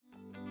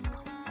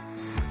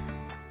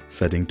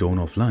setting tone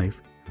of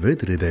life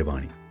with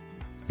Hridayvani.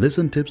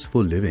 Listen tips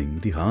for living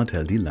the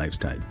heart-healthy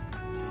lifestyle.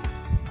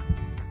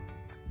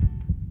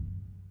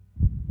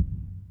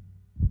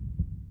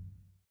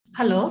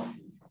 Hello.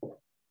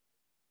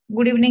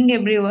 Good evening,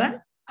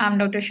 everyone. I'm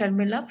Dr.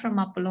 Sharmila from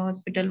Apollo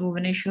Hospital,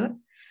 Bhubaneswar.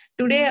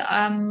 Today,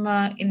 I'm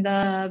in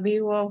the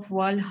view of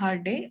World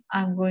Heart Day.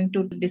 I'm going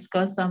to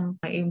discuss some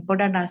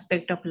important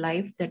aspect of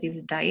life, that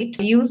is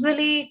diet.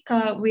 Usually,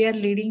 we are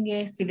leading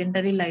a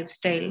sedentary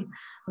lifestyle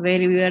where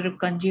we are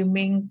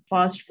consuming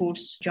fast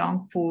foods,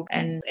 junk food,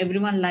 and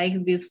everyone likes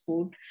this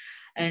food.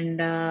 And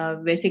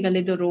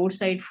basically the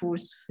roadside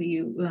foods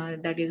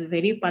that is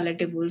very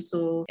palatable,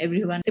 so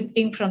everyone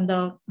shifting from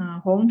the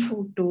home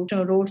food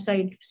to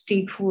roadside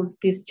street food,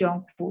 this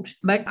junk food.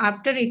 But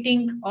after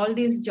eating all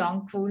these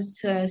junk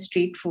foods,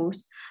 street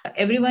foods,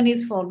 everyone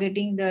is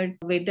forgetting that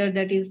whether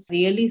that is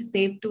really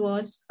safe to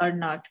us or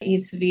not,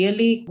 is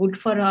really good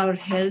for our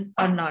health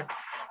or not.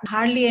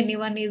 Hardly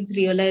anyone is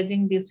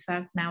realizing this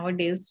fact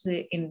nowadays.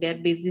 In their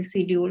busy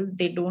schedule,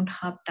 they don't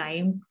have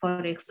time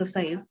for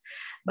exercise.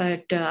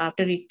 But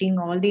after eating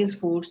all these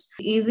foods,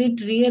 is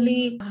it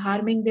really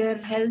harming their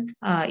health?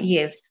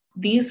 Yes,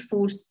 these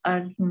foods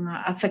are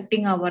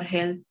affecting our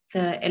health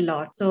a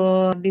lot.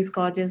 So this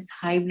causes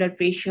high blood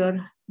pressure.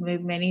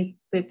 Many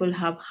people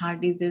have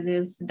heart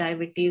diseases,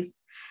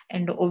 diabetes,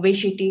 and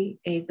obesity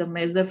is a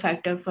major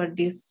factor for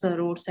this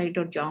roadside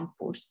or junk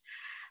foods.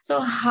 So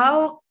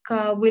how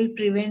will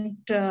prevent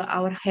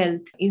our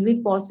health? Is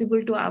it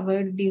possible to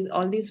avoid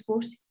all these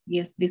foods?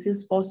 Yes, this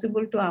is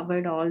possible to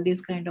avoid all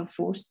these kind of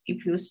foods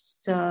if you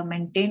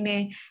maintain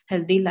a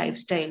healthy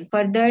lifestyle.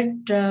 For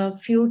that,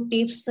 few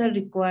tips are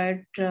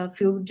required.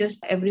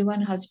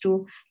 Everyone has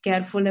to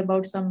careful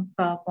about some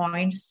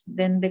points.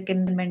 Then they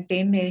can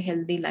maintain a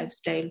healthy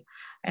lifestyle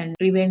and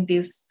prevent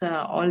this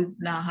all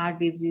heart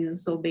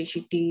disease,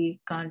 obesity,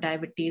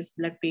 diabetes,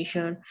 blood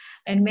pressure,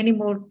 and many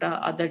more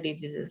other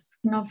diseases.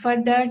 Now, for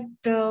that,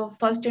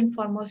 first and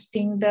foremost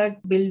thing that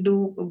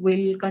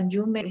will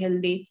consume a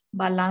healthy,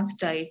 balanced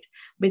diet,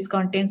 which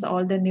contains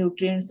all the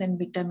nutrients and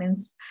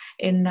vitamins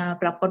in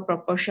proper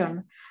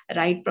proportion,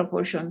 right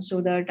proportion,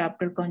 so that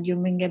after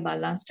consuming a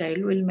balanced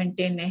diet, we'll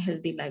maintain a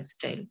healthy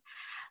lifestyle.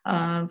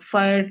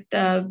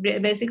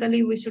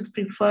 Basically, we should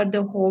prefer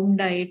the home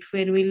diet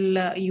where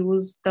we'll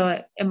use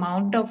the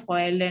amount of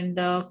oil, and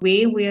the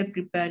way we are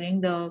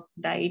preparing the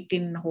diet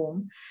in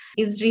home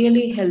is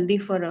really healthy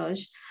for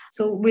us.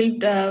 So we'll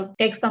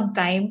take some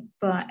time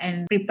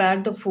and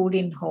prepare the food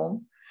in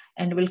home,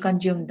 and we'll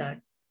consume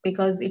that,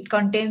 because it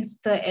contains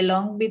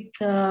along with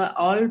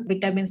all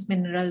vitamins,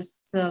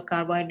 minerals,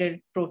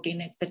 carbohydrate,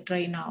 protein, etc.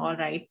 in all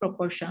right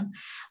proportion.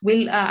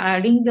 We'll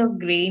adding the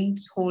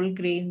grains, whole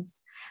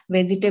grains,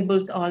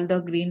 vegetables, all the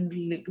green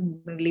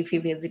leafy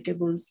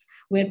vegetables.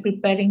 We're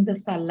preparing the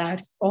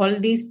salads. All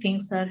these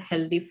things are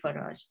healthy for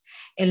us.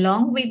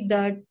 Along with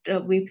that,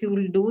 if you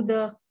will do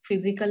the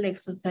physical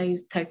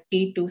exercise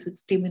 30 to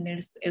 60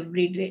 minutes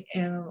every day,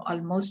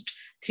 almost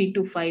 3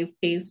 to 5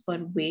 days per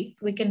week,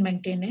 we can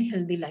maintain a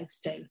healthy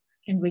lifestyle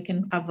and we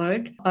can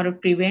avoid or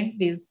prevent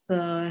these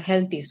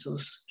health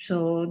issues.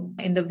 So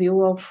in the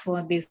view of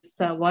this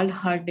World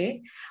Heart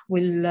Day,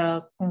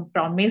 we'll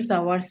promise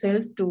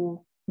ourselves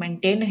to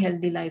maintain a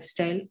healthy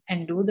lifestyle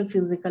and do the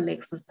physical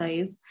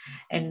exercise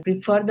and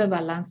prefer the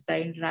balanced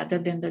diet rather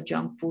than the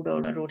junk food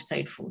or the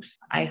roadside foods.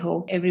 I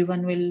hope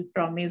everyone will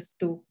promise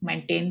to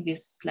maintain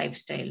this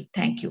lifestyle.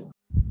 Thank you.